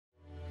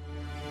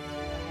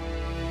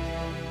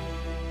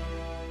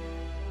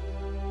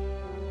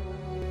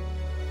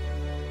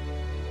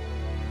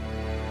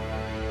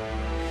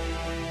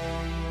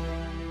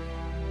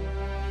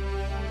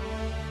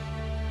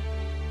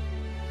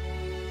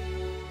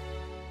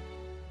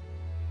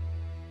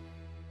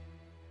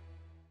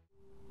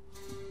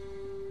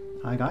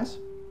Hi guys,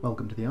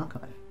 welcome to the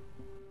archive.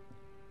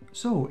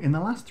 So, in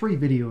the last 3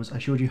 videos I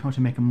showed you how to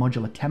make a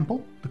modular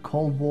temple, the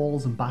cold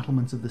walls and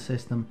battlements of the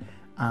system,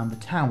 and the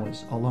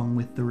towers, along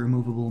with the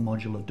removable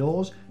modular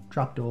doors,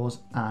 trapdoors,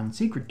 and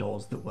secret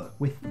doors that work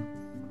with them.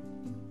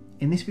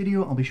 In this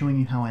video I'll be showing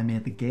you how I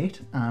made the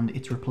gate and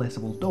its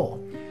replaceable door,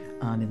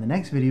 and in the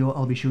next video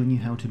I'll be showing you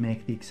how to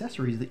make the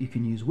accessories that you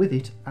can use with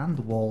it and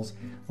the walls,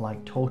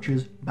 like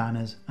torches,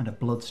 banners, and a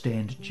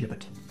blood-stained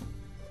gibbet.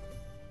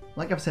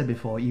 Like I've said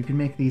before, you can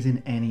make these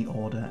in any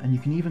order, and you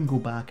can even go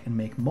back and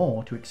make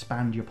more to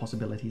expand your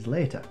possibilities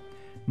later.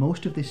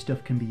 Most of this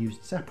stuff can be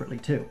used separately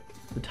too.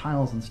 The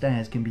tiles and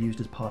stairs can be used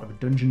as part of a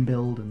dungeon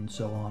build, and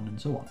so on and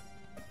so on.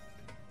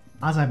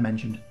 As I've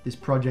mentioned, this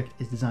project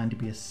is designed to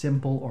be as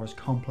simple or as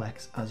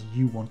complex as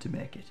you want to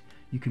make it.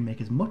 You can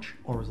make as much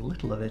or as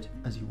little of it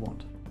as you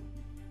want.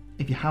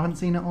 If you haven't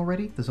seen it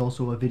already, there's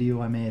also a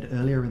video I made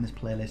earlier in this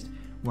playlist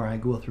where I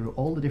go through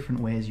all the different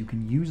ways you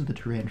can use the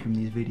terrain from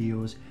these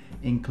videos,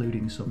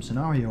 including some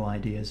scenario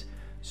ideas,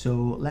 so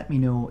let me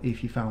know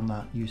if you found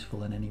that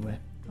useful in any way,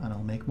 and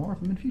I'll make more of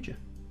them in future.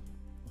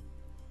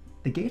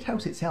 The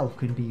gatehouse itself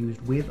can be used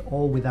with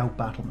or without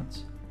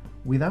battlements.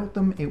 Without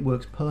them, it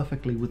works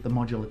perfectly with the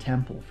modular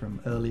temple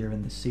from earlier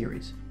in this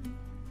series.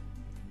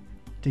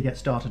 To get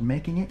started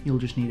making it, you'll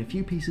just need a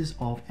few pieces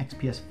of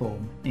XPS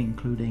foam,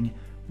 including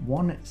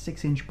one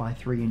 6" by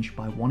 3"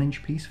 by 1"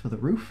 piece for the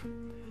roof,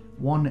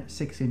 one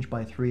 6"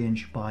 by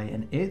 3" by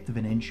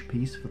 1/8 inch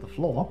piece for the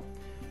floor,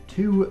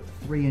 two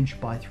 3"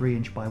 by 3"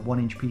 by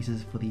 1"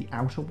 pieces for the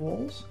outer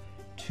walls,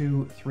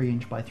 two 3"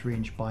 by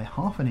 3" by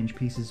 1/2 inch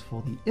pieces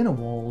for the inner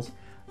walls,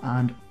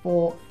 and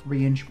four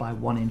 3" by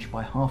 1"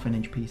 by 1/2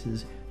 inch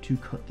pieces to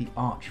cut the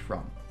arch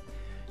from.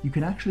 You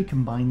can actually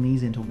combine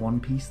these into one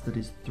piece that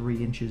is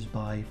 3 inches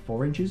by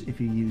 4 inches if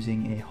you're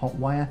using a hot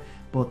wire,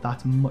 but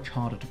that's much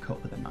harder to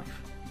cut with a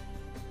knife.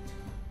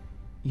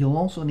 You'll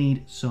also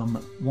need some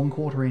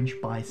 1/4 inch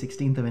by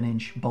 1/16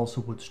 inch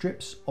balsa wood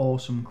strips or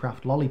some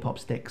craft lollipop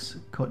sticks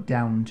cut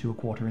down to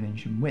 1/4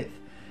 inch in width.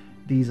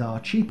 These are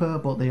cheaper,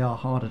 but they are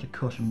harder to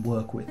cut and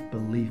work with,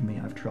 believe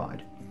me, I've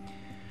tried.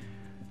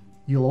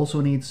 You'll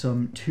also need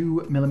some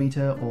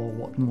 2mm or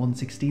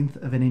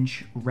 1/16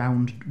 inch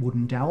round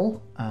wooden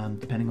dowel,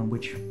 depending on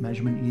which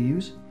measurement you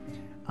use,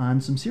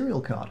 and some serial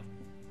card.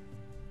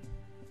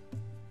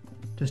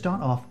 To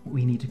start off,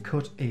 we need to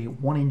cut a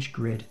 1 inch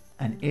grid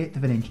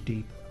 1/8 inch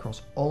deep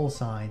across all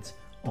sides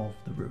of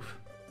the roof.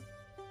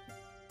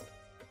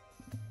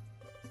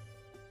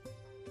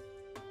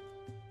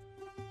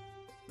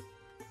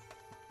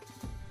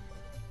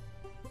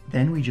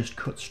 Then we just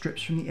cut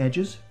strips from the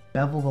edges,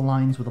 bevel the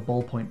lines with a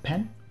ballpoint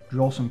pen,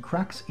 draw some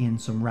cracks in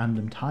some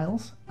random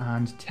tiles,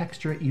 and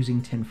texture it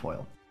using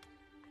tinfoil.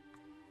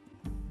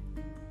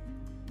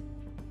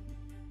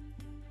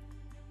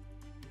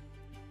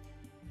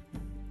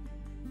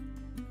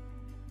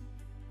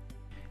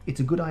 It's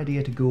a good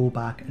idea to go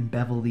back and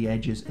bevel the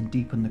edges and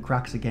deepen the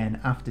cracks again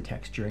after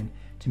texturing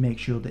to make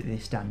sure that they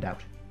stand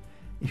out.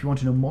 If you want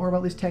to know more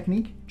about this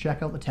technique,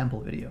 check out the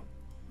temple video.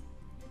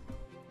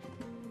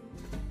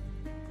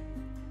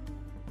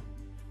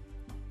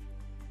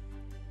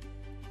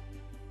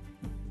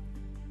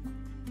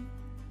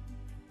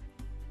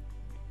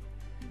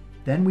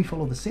 Then we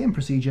follow the same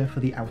procedure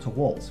for the outer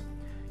walls.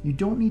 You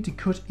don't need to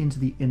cut into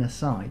the inner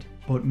side,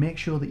 but make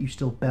sure that you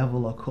still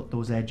bevel or cut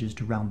those edges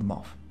to round them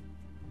off.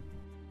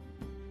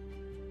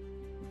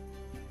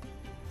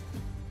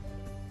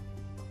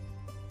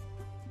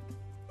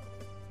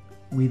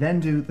 We then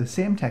do the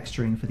same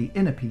texturing for the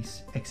inner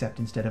piece, except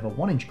instead of a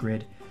 1 inch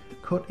grid,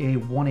 cut a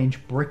 1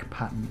 inch brick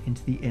pattern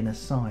into the inner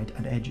side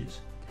and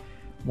edges.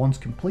 Once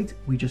complete,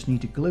 we just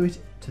need to glue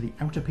it to the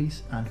outer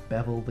piece and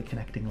bevel the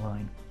connecting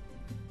line.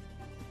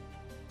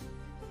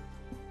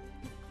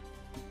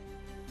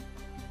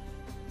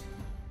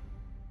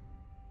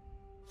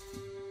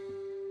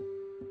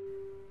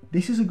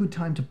 This is a good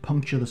time to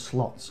puncture the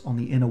slots on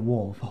the inner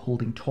wall for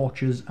holding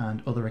torches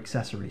and other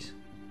accessories.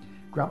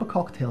 Grab a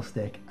cocktail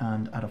stick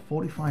and at a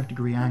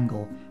 45-degree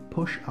angle,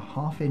 push a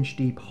 1/2 inch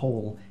deep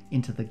hole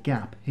into the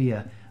gap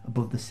here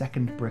above the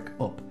second brick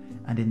up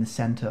and in the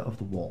center of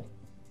the wall.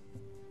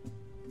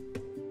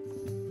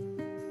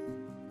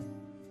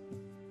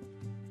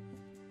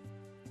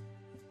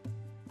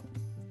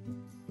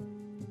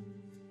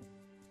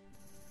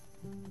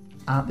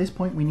 At this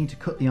point we need to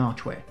cut the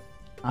archway.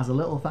 As a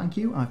little thank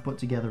you, I've put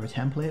together a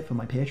template for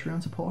my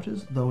Patreon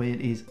supporters, though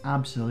it is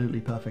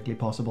absolutely perfectly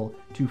possible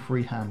to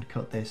freehand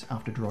cut this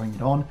after drawing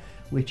it on,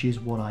 which is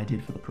what I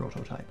did for the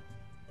prototype.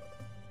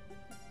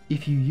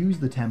 If you use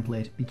the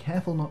template, be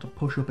careful not to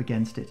push up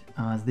against it,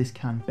 as this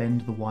can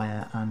bend the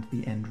wire and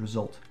the end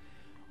result.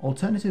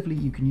 Alternatively,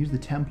 you can use the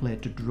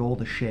template to draw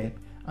the shape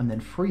and then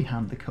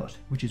freehand the cut,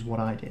 which is what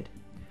I did.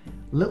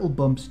 Little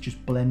bumps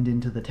just blend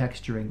into the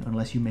texturing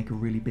unless you make a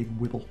really big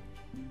wibble.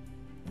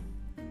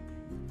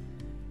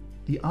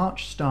 The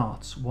arch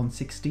starts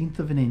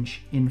 1/16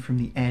 inch in from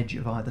the edge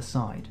of either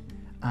side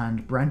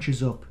and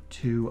branches up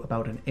to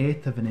about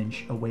 1/8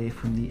 inch away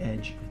from the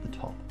edge of the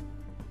top.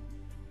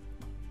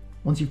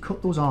 Once you've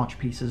cut those arch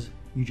pieces,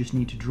 you just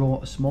need to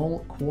draw a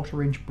small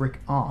 1/4 inch brick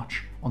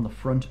arch on the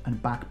front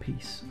and back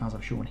piece, as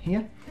I've shown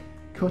here.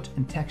 Cut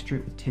and texture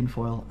it with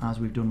tinfoil as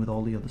we've done with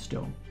all the other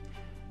stone.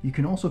 You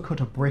can also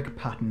cut a brick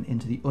pattern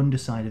into the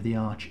underside of the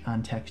arch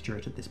and texture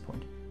it at this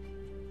point.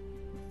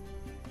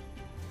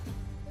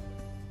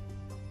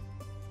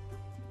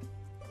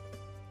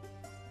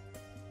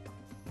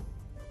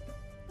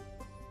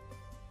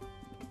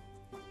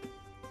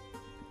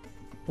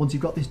 Once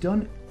you've got this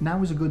done,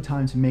 now is a good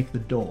time to make the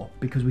door,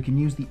 because we can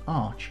use the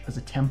arch as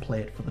a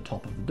template for the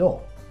top of the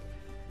door.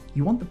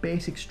 You want the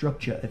basic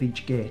structure of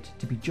each gate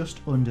to be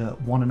just under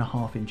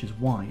 1.5 inches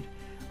wide,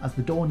 as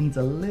the door needs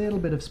a little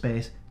bit of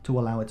space to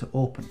allow it to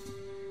open.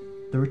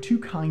 There are two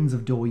kinds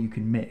of door you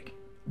can make.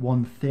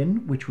 One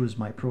thin, which was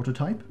my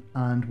prototype,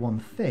 and one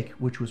thick,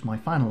 which was my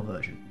final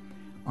version.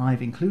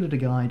 I've included a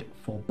guide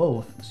for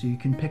both, so you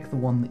can pick the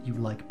one that you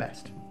like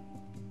best.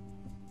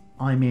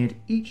 I made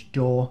each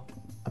door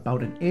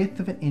about 1/8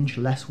 of an inch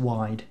less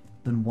wide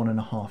than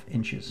 1.5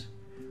 inches.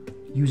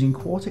 Using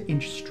 1/4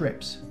 inch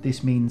strips,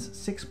 this means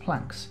 6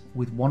 planks,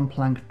 with 1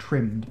 plank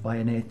trimmed by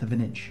 1/8 of an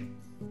inch.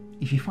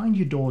 If you find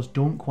your doors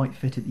don't quite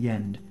fit at the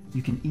end,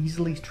 you can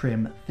easily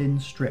trim thin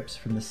strips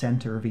from the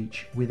centre of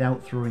each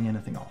without throwing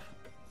anything off.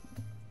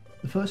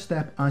 The first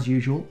step, as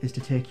usual, is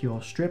to take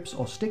your strips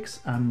or sticks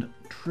and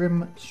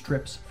trim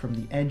strips from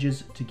the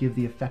edges to give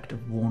the effect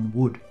of worn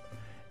wood.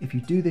 If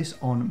you do this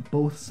on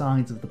both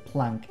sides of the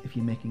plank if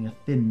you're making a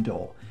thin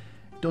door,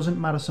 it doesn't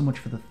matter so much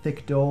for the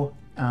thick door,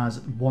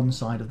 as one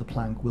side of the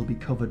plank will be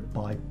covered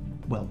by,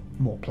 well,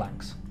 more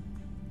planks.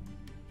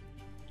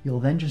 You'll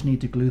then just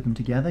need to glue them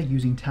together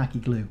using tacky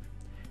glue.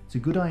 It's a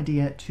good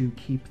idea to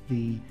keep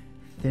the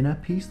thinner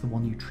piece, the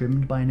one you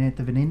trimmed by 1/8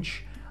 of an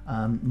inch,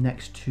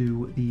 next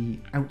to the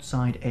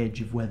outside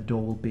edge of where the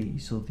door will be,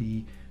 so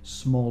the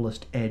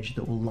smallest edge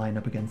that will line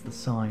up against the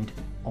side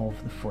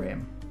of the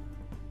frame.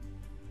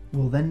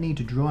 We'll then need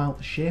to draw out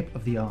the shape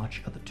of the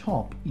arch at the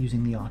top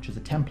using the arch as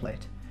a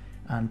template,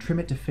 and trim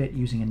it to fit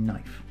using a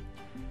knife.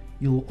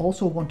 You'll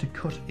also want to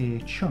cut a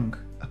chunk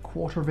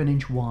 1/4 of an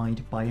inch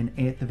wide by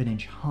 1/8 of an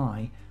inch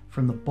high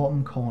from the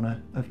bottom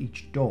corner of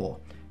each door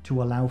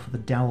to allow for the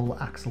dowel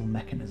axle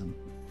mechanism.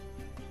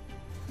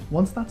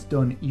 Once that's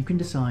done, you can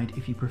decide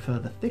if you prefer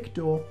the thick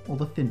door or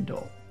the thin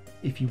door.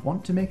 If you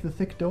want to make the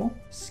thick door,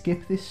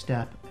 skip this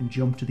step and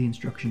jump to the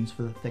instructions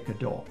for the thicker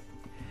door.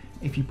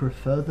 If you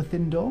prefer the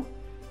thin door,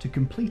 to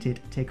complete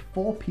it, take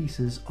 4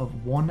 pieces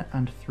of 1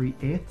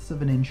 3/8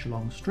 of an inch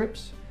long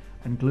strips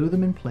and glue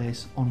them in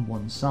place on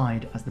one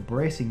side as the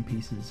bracing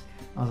pieces,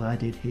 as I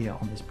did here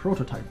on this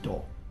prototype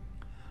door.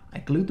 I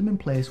glued them in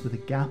place with a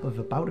gap of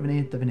about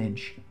 1/8 of an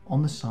inch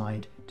on the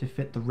side to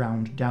fit the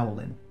round dowel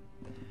in.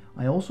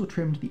 I also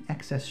trimmed the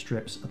excess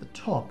strips at the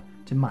top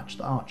to match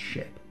the arch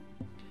shape.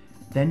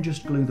 Then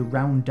just glue the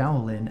round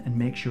dowel in and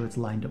make sure it's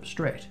lined up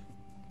straight.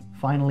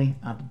 Finally,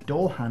 add the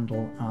door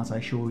handle as I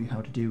show you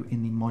how to do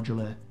in the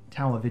modular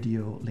tower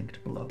video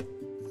linked below.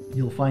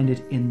 You'll find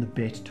it in the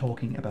bit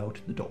talking about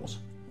the doors.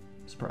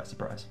 Surprise,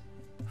 surprise.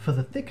 For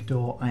the thick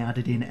door, I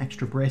added in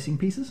extra bracing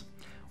pieces,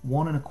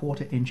 1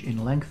 1/4 inch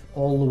in length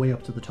all the way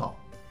up to the top.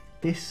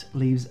 This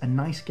leaves a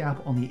nice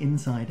gap on the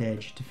inside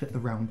edge to fit the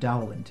round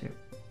dowel into.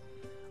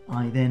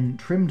 I then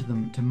trimmed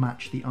them to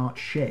match the arch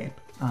shape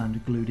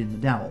and glued in the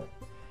dowel.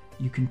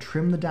 You can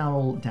trim the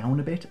dowel down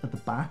a bit at the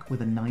back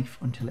with a knife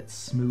until it's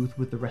smooth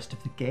with the rest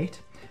of the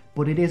gate,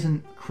 but it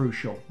isn't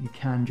crucial. You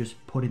can just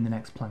put in the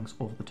next planks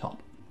over the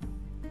top.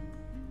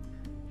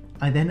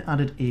 I then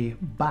added a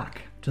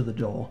back to the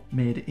door,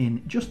 made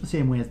in just the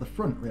same way as the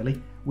front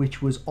really,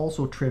 which was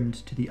also trimmed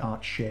to the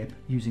arch shape,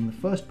 using the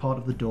first part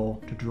of the door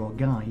to draw a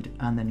guide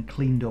and then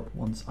cleaned up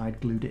once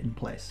I'd glued it in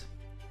place.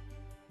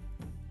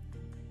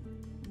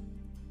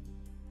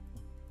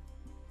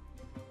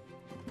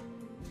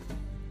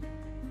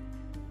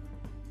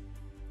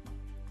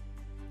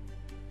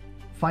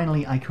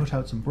 Finally, I cut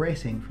out some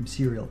bracing from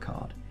serial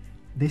card.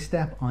 This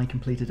step I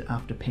completed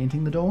after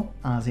painting the door,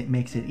 as it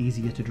makes it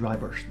easier to dry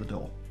brush the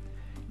door.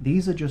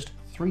 These are just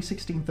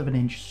 3/16 of an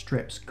inch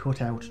strips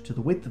cut out to the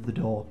width of the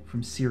door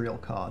from serial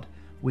card,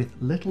 with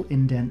little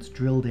indents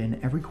drilled in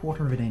every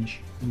 1/4 of an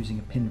inch using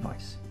a pin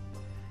vise.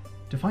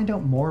 To find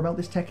out more about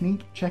this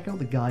technique, check out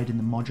the guide in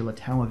the modular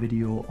tower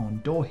video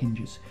on door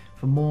hinges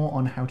for more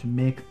on how to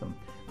make them,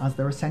 as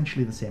they're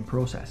essentially the same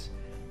process.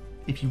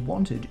 If you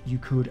wanted, you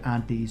could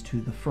add these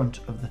to the front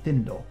of the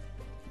thin door.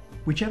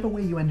 Whichever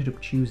way you ended up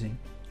choosing,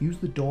 use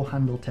the door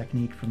handle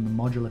technique from the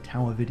modular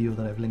tower video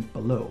that I've linked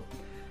below.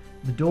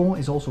 The door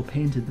is also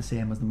painted the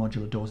same as the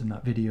modular doors in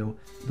that video,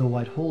 though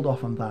I'd hold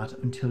off on that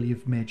until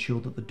you've made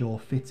sure that the door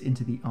fits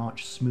into the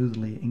arch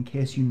smoothly in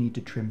case you need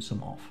to trim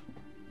some off.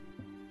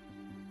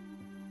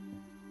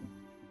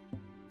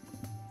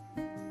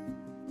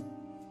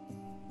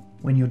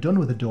 When you're done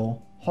with the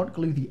door, hot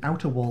glue the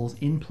outer walls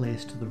in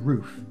place to the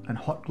roof and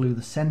hot glue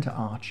the centre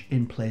arch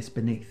in place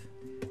beneath.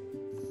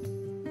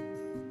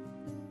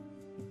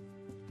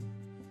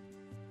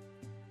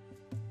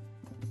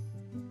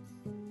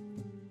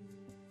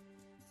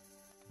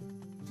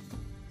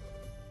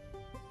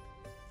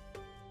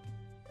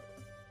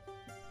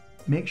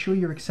 make sure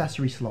your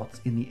accessory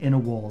slots in the inner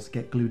walls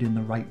get glued in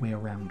the right way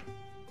around.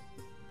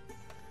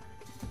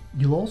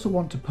 You'll also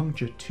want to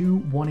puncture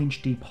two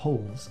 1-inch deep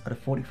holes at a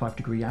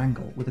 45-degree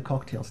angle with a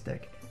cocktail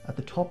stick at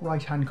the top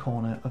right hand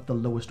corner of the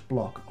lowest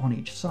block on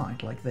each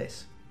side, like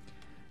this.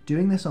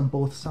 Doing this on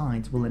both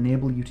sides will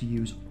enable you to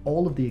use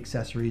all of the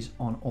accessories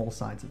on all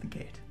sides of the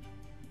gate.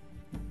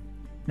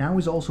 Now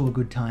is also a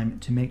good time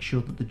to make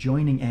sure that the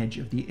joining edge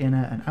of the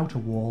inner and outer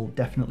wall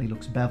definitely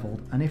looks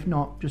beveled, and if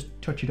not, just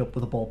touch it up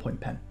with a ballpoint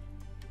pen.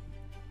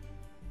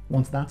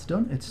 Once that's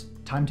done, it's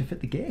time to fit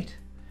the gate.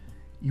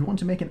 You want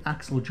to make an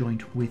axle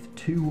joint with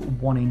two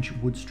 1-inch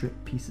wood strip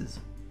pieces.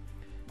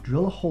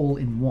 Drill a hole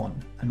in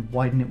one and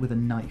widen it with a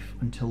knife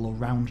until a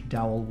round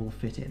dowel will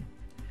fit in.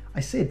 I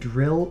say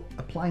drill,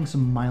 applying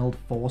some mild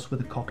force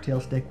with a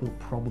cocktail stick will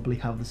probably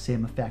have the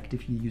same effect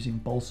if you're using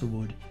balsa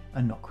wood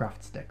and not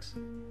craft sticks.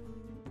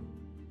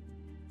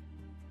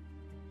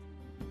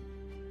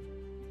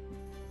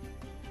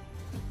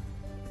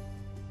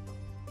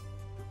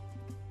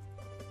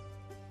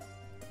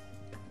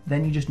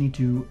 Then you just need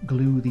to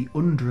glue the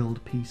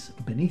undrilled piece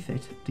beneath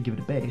it to give it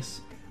a base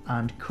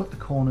and cut the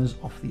corners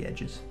off the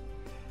edges.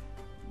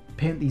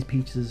 Paint these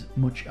pieces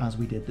much as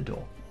we did the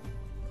door.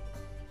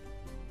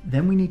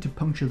 Then we need to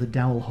puncture the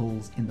dowel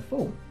holes in the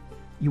foam.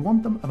 You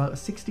want them about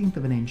 1/16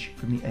 of an inch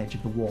from the edge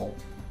of the wall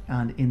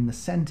and in the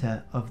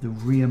centre of the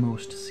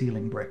rearmost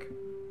ceiling brick.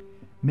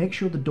 Make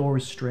sure the door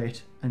is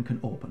straight and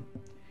can open.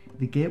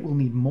 The gate will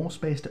need more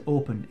space to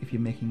open if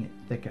you're making it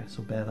thicker,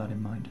 so bear that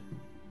in mind.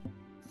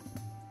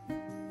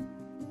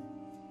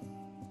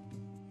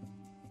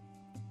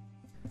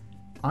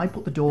 I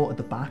put the door at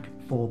the back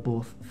for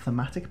both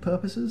thematic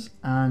purposes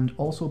and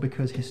also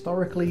because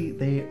historically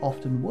they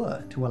often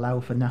were, to allow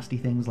for nasty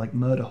things like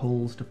murder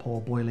holes to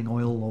pour boiling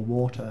oil or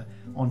water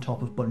on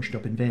top of bunched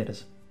up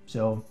invaders.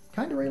 So,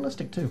 kinda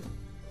realistic too.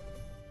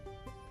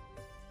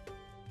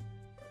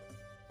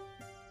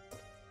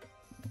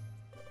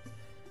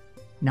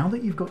 Now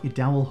that you've got your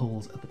dowel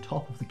holes at the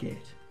top of the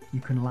gate,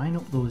 you can line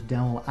up those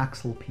dowel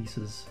axle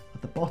pieces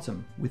at the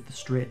bottom with the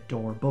straight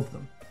door above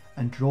them,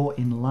 and draw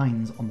in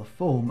lines on the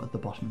foam at the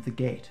bottom of the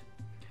gate.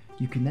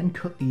 You can then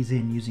cut these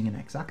in using an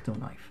X-Acto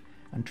knife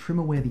and trim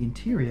away the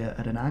interior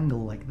at an angle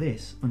like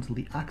this until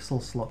the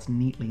axle slots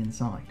neatly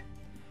inside.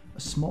 A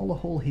smaller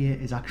hole here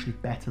is actually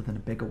better than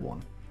a bigger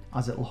one,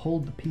 as it'll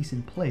hold the piece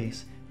in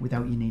place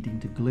without you needing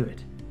to glue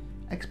it.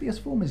 XPS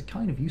foam is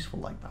kind of useful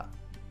like that.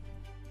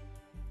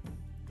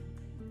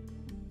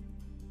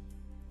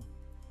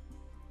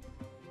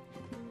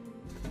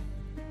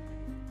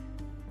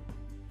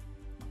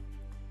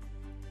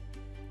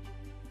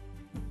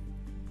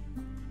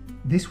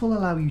 This will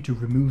allow you to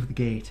remove the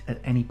gate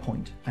at any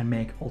point and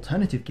make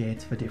alternative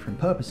gates for different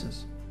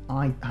purposes.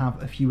 I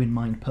have a few in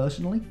mind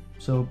personally,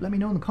 so let me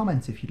know in the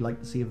comments if you'd like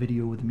to see a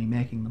video with me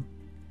making them.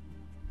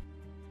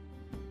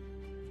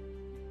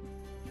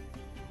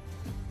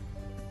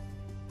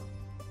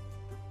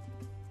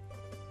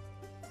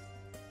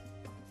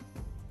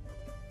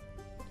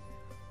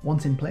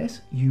 Once in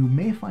place, you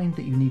may find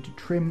that you need to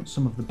trim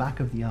some of the back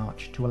of the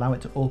arch to allow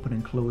it to open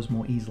and close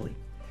more easily.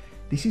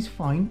 This is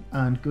fine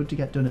and good to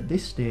get done at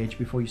this stage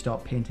before you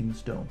start painting the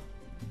stone.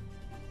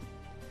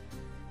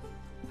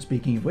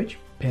 Speaking of which,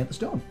 paint the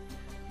stone.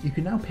 You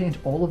can now paint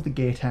all of the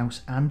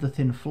gatehouse and the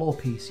thin floor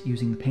piece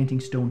using the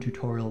painting stone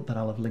tutorial that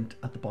I'll have linked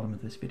at the bottom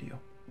of this video.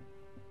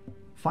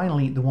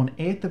 Finally, the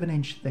 1/8 of an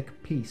inch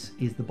thick piece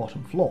is the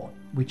bottom floor,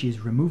 which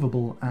is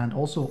removable and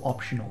also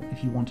optional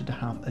if you wanted to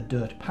have a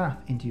dirt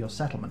path into your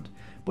settlement,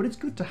 but it's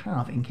good to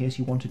have in case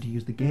you wanted to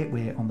use the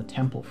gateway on the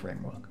temple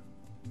framework.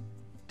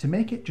 To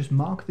make it, just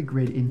mark the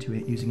grid into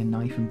it using a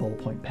knife and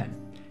ballpoint pen.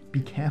 Be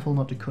careful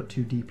not to cut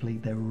too deeply,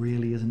 there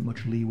really isn't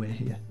much leeway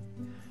here.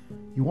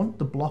 You want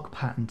the block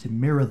pattern to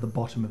mirror the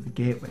bottom of the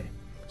gateway,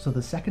 so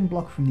the second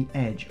block from the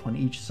edge on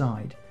each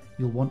side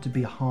you'll want to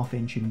be a 1/2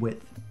 inch in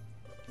width.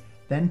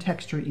 Then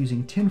texture it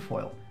using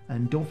tinfoil,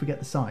 and don't forget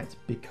the sides,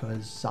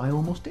 because I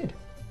almost did.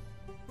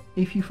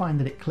 If you find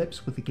that it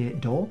clips with the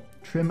gate door,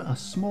 trim a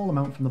small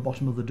amount from the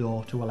bottom of the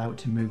door to allow it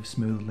to move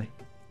smoothly.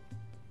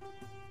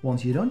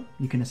 Once you're done,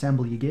 you can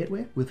assemble your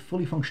gateway with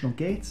fully functional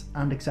gates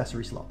and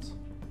accessory slots.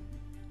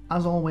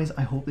 As always,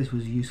 I hope this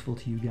was useful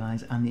to you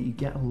guys and that you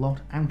get a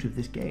lot out of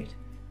this gate.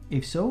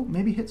 If so,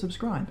 maybe hit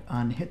subscribe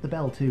and hit the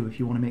bell too if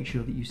you want to make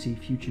sure that you see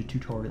future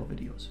tutorial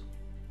videos.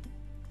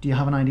 Do you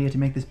have an idea to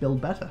make this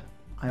build better?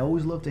 I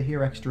always love to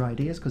hear extra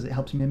ideas because it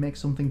helps me make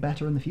something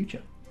better in the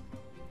future.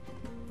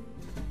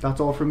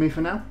 That's all from me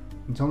for now.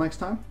 Until next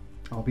time,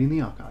 I'll be in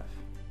the archive.